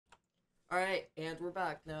Alright, and we're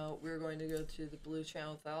back. Now, we're going to go to the blue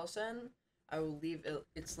channel with Allison. I will leave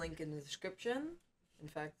its link in the description. In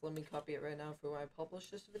fact, let me copy it right now for when I publish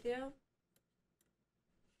this video.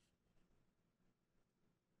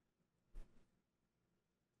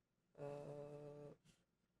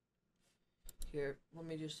 Here, let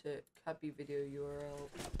me just hit copy video URL.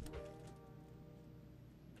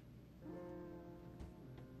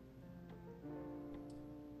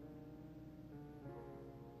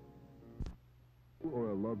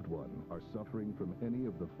 Or a loved one are suffering from any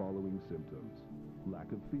of the following symptoms: lack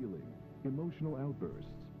of feeling, emotional outbursts,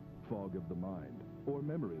 fog of the mind, or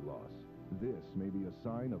memory loss. This may be a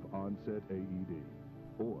sign of onset AED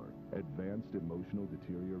or advanced emotional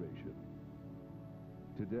deterioration.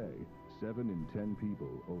 Today, 7 in 10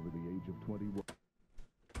 people over the age of 21.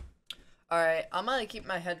 Alright, I'm gonna keep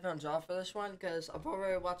my headphones off for this one because I've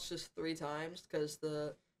already watched this 3 times because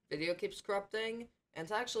the video keeps corrupting. And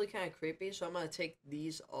it's actually kind of creepy, so I'm going to take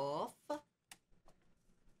these off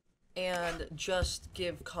and just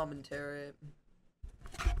give commentary.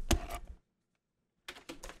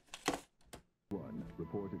 One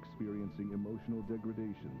report experiencing emotional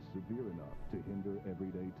degradation severe enough to hinder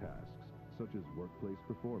everyday tasks, such as workplace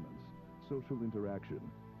performance, social interaction,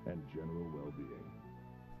 and general well-being.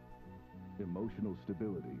 Emotional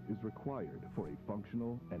stability is required for a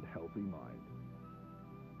functional and healthy mind.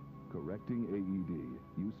 Correcting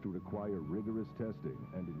AED used to require rigorous testing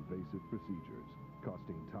and invasive procedures,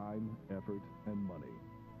 costing time, effort, and money.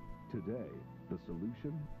 Today, the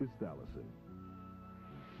solution is Thalassin.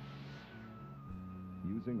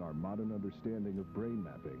 Using our modern understanding of brain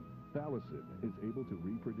mapping, Thalassin is able to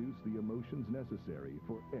reproduce the emotions necessary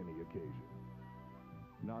for any occasion.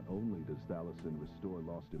 Not only does Thalassin restore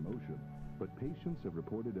lost emotion, but patients have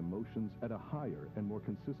reported emotions at a higher and more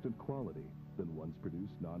consistent quality than ones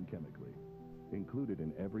produced non-chemically. Included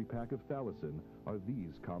in every pack of Thalassin are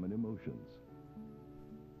these common emotions: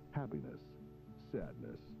 happiness,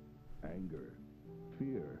 sadness, anger,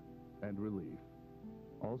 fear, and relief.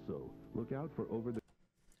 Also, look out for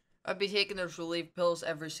I'd be taking those relief pills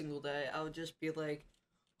every single day. I would just be like,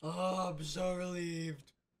 oh, I'm so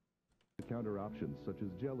relieved. counter options such as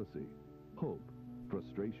jealousy, hope,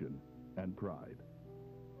 frustration, and pride.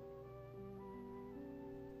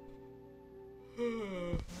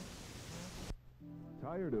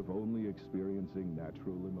 Tired of only experiencing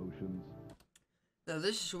natural emotions? Now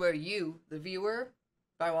this is where you, the viewer,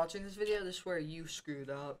 by watching this video, this is where you screwed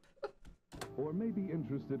up. Or maybe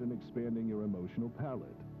interested in expanding your emotional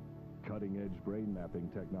palette? Cutting-edge brain mapping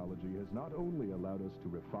technology has not only allowed us to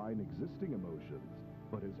refine existing emotions,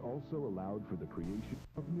 but has also allowed for the creation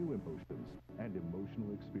of new emotions and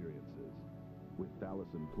emotional experiences. With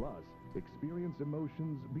Thalassin Plus, experience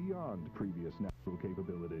emotions beyond previous natural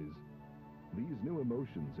capabilities. These new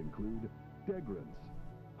emotions include degrance,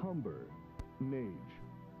 humber, nage,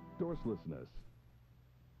 dorselessness,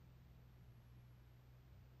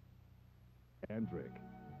 andric,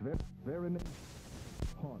 veronation,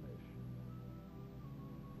 pawnish,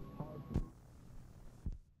 hard,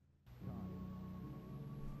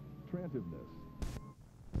 trantiveness,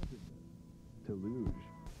 teluge,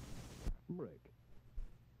 brick.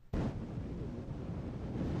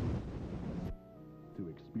 To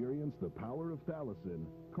experience the power of Thalassin,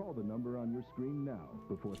 call the number on your screen now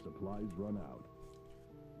before supplies run out.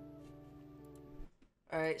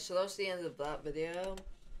 Alright, so that's the end of that video.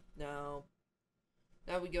 Now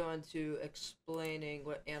we go into explaining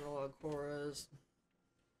what analog horror is.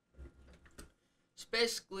 So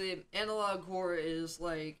basically, analog horror is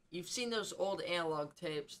like, you've seen those old analog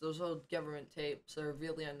tapes, those old government tapes that are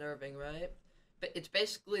really unnerving, right? But it's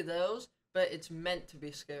basically those, but it's meant to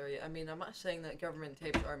be scary. I mean, I'm not saying that government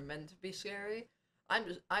tapes are meant to be scary. I'm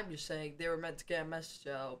just saying they were meant to get a message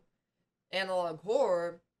out. Analog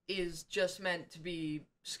horror is just meant to be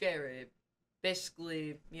scary.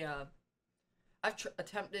 Basically, yeah. I've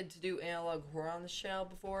attempted to do analog horror on this channel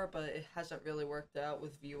before, but it hasn't really worked out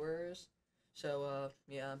with viewers. So,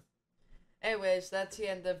 yeah. Anyways, that's the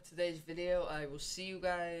end of today's video. I will see you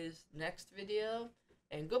guys next video,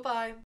 and goodbye!